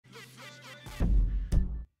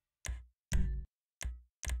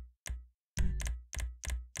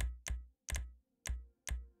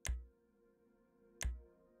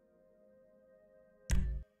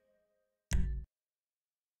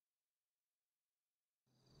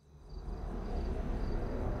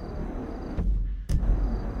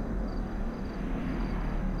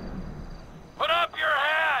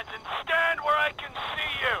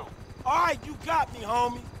me,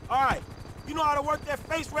 homie. All right, you know how to work that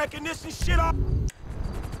face recognition shit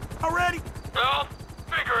already? Well,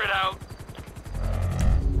 figure it out.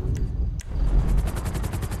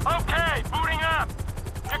 Okay, booting up.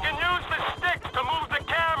 You can use the sticks to move the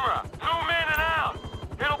camera. Zoom in and out.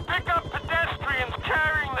 It'll pick up pedestrians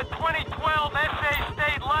carrying the 2012 SA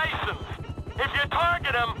state license. If you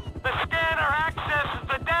target them, the scanner accesses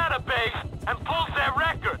the database and pulls their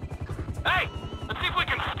record. Hey, let's see if we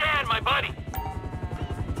can scan my buddy.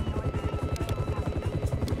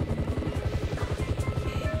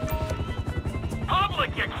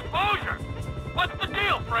 Public exposure? What's the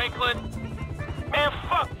deal, Franklin? Man,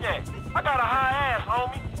 fuck that. I got a high ass,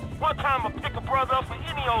 homie. One time I'll pick a brother up for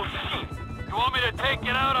any old shit. You want me to take it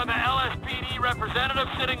out on the LSPD representative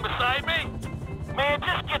sitting beside me? Man,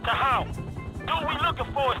 just get the house. Dude we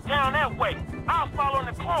looking for is down that way. I'll follow in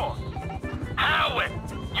the car. Howard,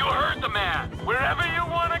 you heard the man. Wherever you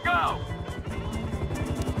want to go.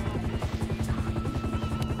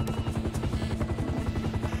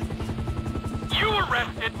 You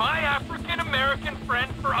arrested my African-American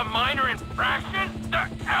friend for a minor infraction? The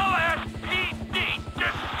LSPD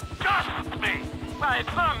disgusts me! Well,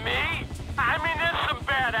 it's not me. I mean, there's some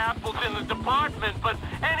bad apples in the department, but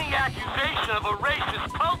any accusation of a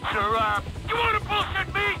racist culture, you want to bullshit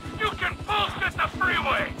me? You can bullshit the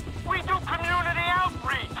freeway! We do community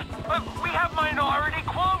outreach, but we have minority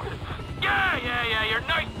quotas. Yeah, your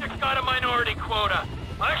night stick's got a minority quota.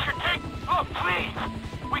 I should take... Oh, please!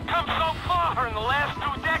 We come so far in the last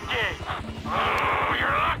 2 decades. Oh, you're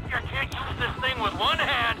lucky I can't use this thing with one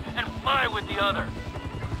hand and fly with the other.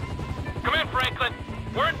 Come in, Franklin.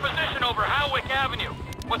 We're in position over Howick Avenue.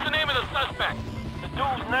 What's the name of the suspect? The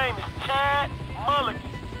dude's name is Chad Mulligan.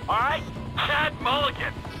 All right? Chad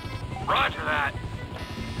Mulligan. Roger that.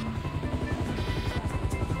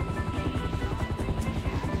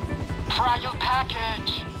 Trial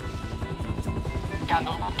package. Got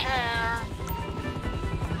no care.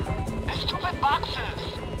 Stupid boxes!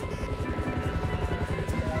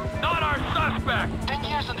 Not our suspect! 10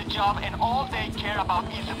 years on the job and all they care about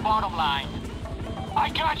is the bottom line. I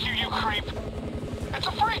got you, you creep! It's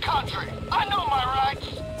a free country! I know my rights!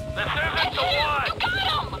 This isn't the one! You got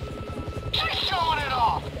him! Keep showing it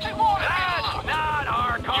off! They want That's not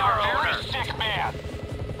our car You're a owner! very sick man!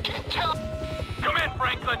 Can't tell... Come in,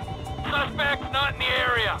 Franklin! Suspect's not in the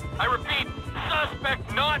area. I repeat,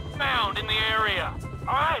 suspect not found in the area.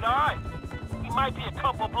 All right. He might be a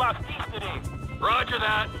couple blocks east of there. Roger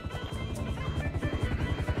that.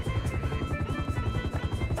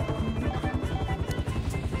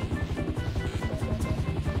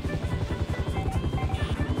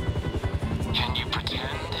 Can you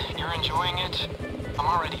pretend you're enjoying it? I'm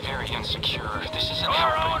already very insecure. This isn't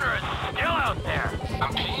Our helping. owner is still out there.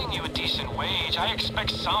 I'm paying you a decent wage. I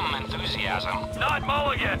expect some enthusiasm. Not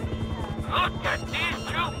Mulligan. Look at these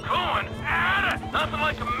two going at it! Nothing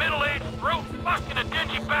like a middle-aged throat fuck in a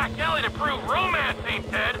dingy back alley to prove romance ain't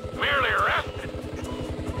dead, merely arrested.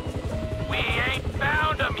 We ain't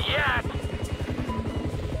found him yet.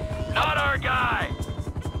 Not our guy.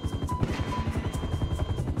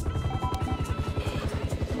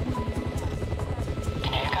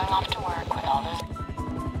 You're going off to work with all this.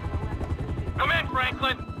 Come in,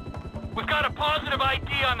 Franklin. We've got a positive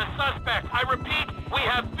ID on the suspect. I repeat, we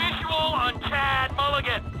have visual on Chad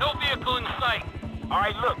Mulligan. No vehicle in sight. All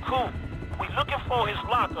right, look, cool. We looking for his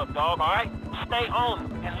lockup, dog, all right? Stay on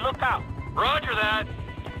him and look out. Roger that.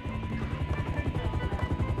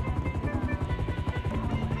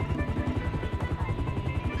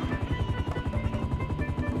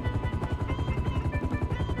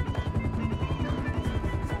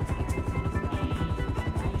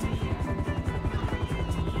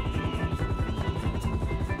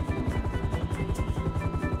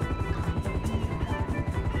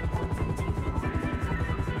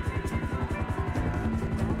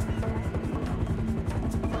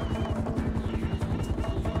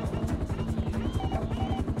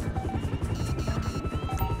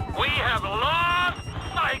 Have lost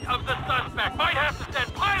sight of the suspect. Might have to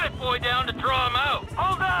send Pilot Boy down to draw him out.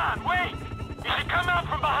 Hold on, wait. He should come out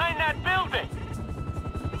from behind that building.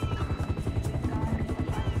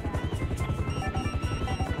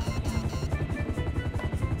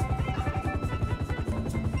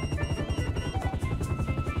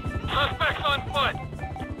 Suspect's on foot.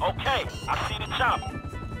 Okay, I see the chopper.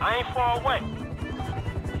 I ain't far away.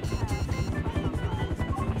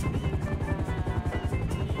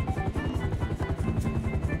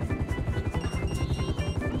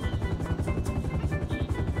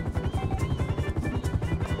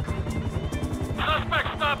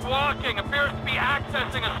 Walking appears to be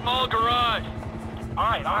accessing a small garage.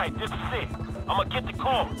 All right, this is it. I'ma get the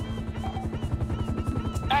call.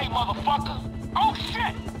 Hey, motherfucker! Oh,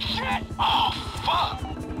 shit! Shit! Oh, fuck!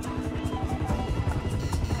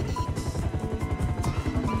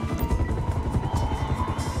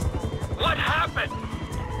 What happened?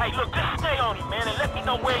 Hey, look, just stay on him, man, and let me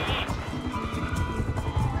know where he is.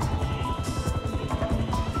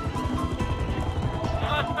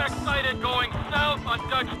 Suspect sighted going south on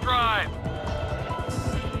Dutch Drive.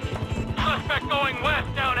 Suspect going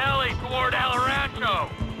west down alley toward El Rancho.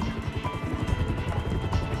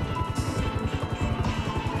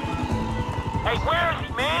 Hey, where is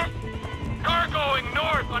he, man? Car going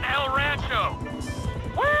north on El Rancho.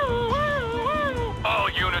 All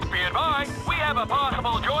units be advised, we have a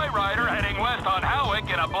possible joyrider heading west on Howick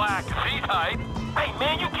in a black Z-Type. Hey,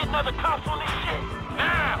 man, you getting other cops on this shit?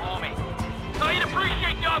 Nah, homie. So you'd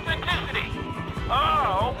appreciate the authenticity.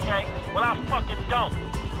 Oh, okay. Well, I fucking don't.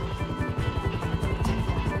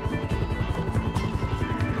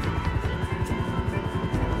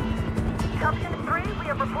 Compton 3, we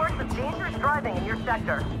have reports of dangerous driving in your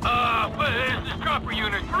sector. This is Chopper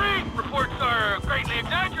Unit 3. Reports are greatly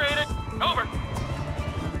exaggerated. Over.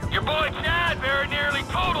 Your boy Chad very nearly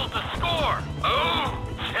totaled the score. Oh,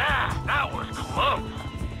 Chad, that was close.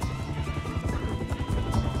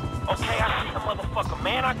 Okay, I see the motherfucker,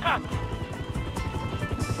 man. I got this.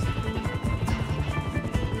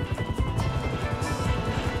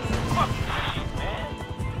 Fuck this shit, man.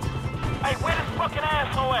 Hey, where this fucking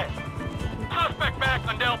asshole at? Suspect back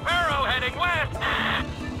on Del Perro heading west.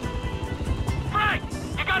 Frank,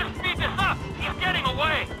 you gotta speed this up. He's getting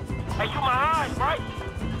away. Hey, you my eyes, right?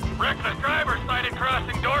 Reckless driver sighted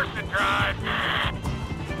crossing Dorset Drive.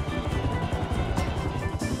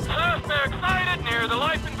 Suspect sighted near the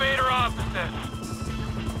Life Invader offices.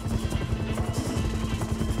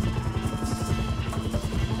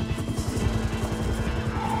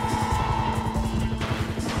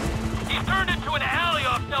 He's turned into an alley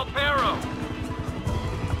off Del Perro.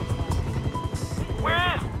 Where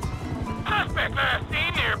is he? Suspect last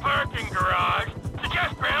seen near parking garage.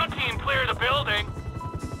 Suggest ground team clear the building.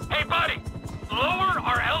 Hey, buddy, lower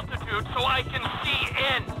our altitude so I can see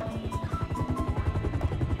in.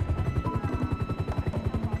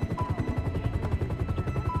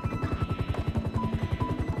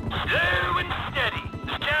 Slow and steady.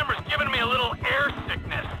 This camera's giving me a little air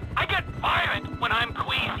sickness. I get violent when I'm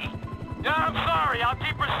queasy. Yeah, I'm sorry. I'll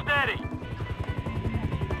keep her steady.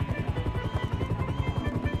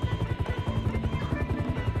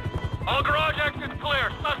 All garage exits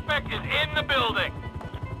clear. Suspect is in the building.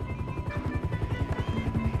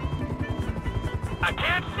 I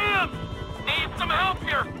can't see him. Need some help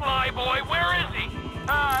here, flyboy. Where is he?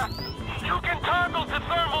 You can toggle to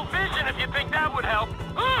thermal vision if you think that would help.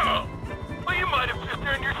 Oh! Well, you might have just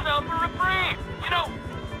earned yourself a reprieve. You know,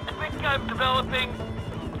 I think I'm developing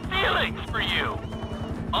feelings for you.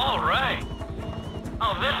 All right.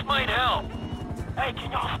 Oh, this might help. Hey,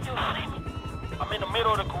 can y'all still see me? I'm in the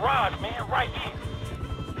middle of the garage, man, right here.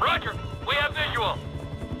 Roger, we have visual.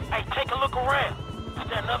 Hey, take a look around. Is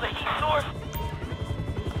there another heat source?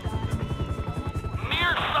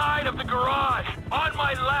 Near side of the garage, on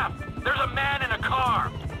my left. There's a man in a car.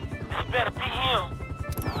 This better be him.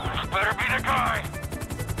 This better be the guy.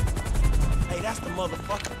 Hey, that's the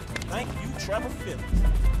motherfucker. Thank you, Trevor Phillips.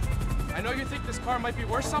 I know you think this car might be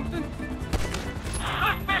worth something?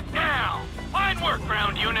 Suspect down! Fine work,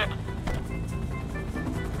 ground unit.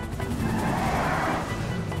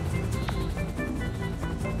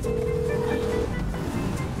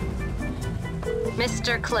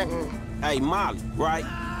 Mr. Clinton. Hey, Molly, right?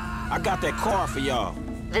 I got that car for y'all.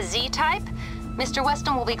 The Z-Type? Mr.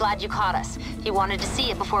 Weston will be glad you caught us. He wanted to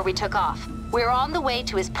see it before we took off. We're on the way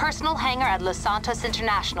to his personal hangar at Los Santos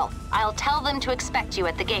International. I'll tell them to expect you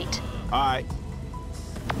at the gate. All right.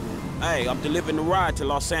 Hey, I'm delivering the ride to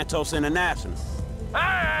Los Santos International.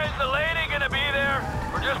 Hey, is the lady gonna be there?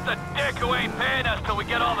 Or just a dick who ain't paying us till we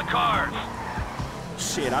get all the cars?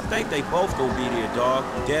 Shit, I think they both gonna be there, dog.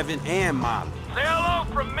 Devin and Molly. Say hello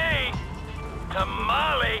from me to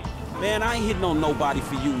Molly. Man, I ain't hitting on nobody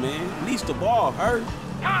for you, man. Least of all, her.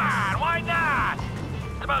 Come on, why not?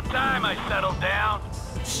 It's about time I settled down.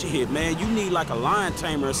 Shit, man, you need like a lion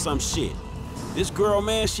tamer or some shit. This girl,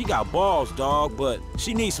 man, she got balls, dog, but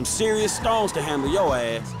she needs some serious stones to handle your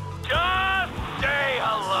ass. Just say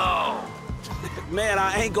hello. Man,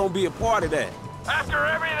 I ain't gonna be a part of that. After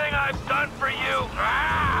everything I've done for you,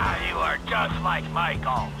 you are just like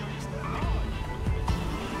Michael.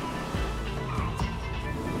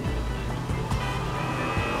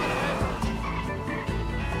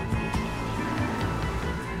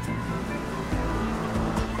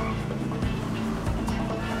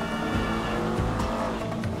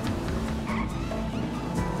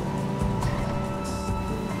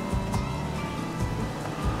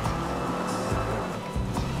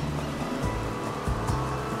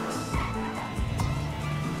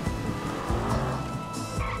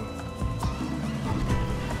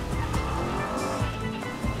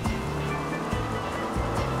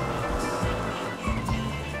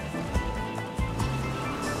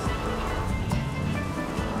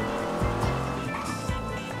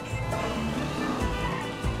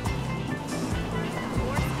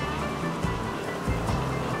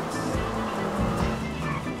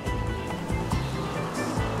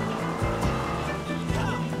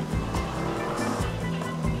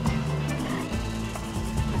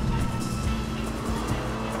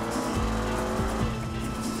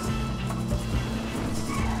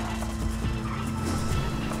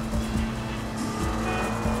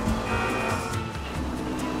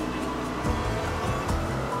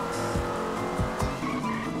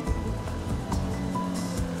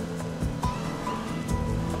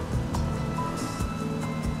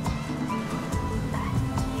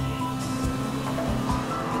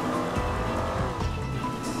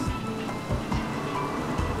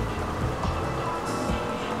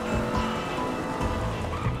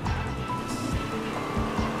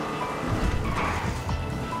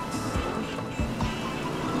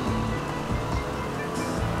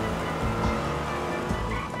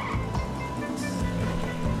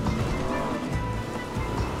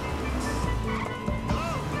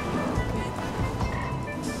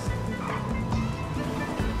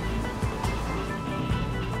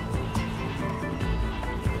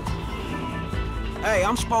 Hey,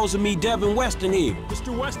 I'm supposed to meet Devin Weston here.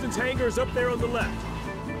 Mr. Weston's hangar is up there on the left.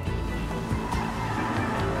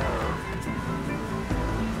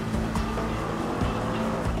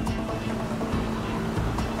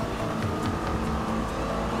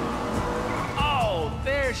 Oh,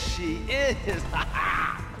 there she is.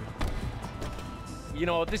 You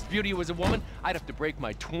know, if this beauty was a woman, I'd have to break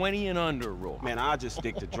my 20 and under rule. Man, I'll just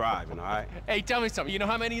stick to driving, all right? Hey, tell me something. You know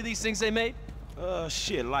how many of these things they made?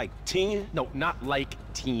 Shit, like 10? No, not like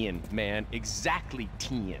 10, man. Exactly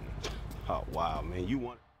 10. Oh, wow, man, you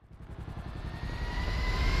want...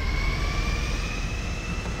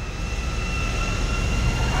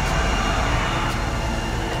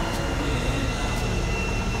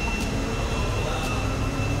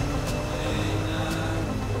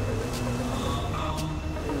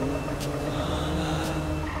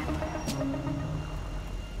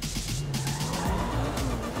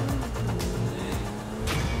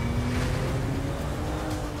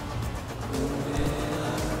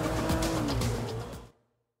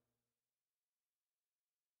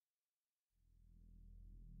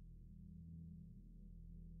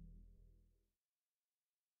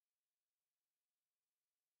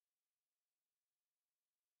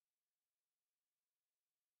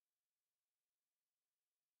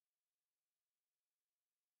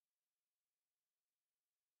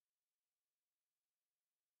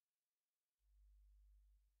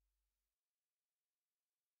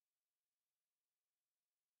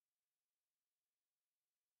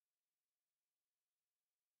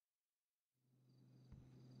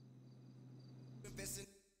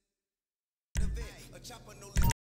 A chopper, no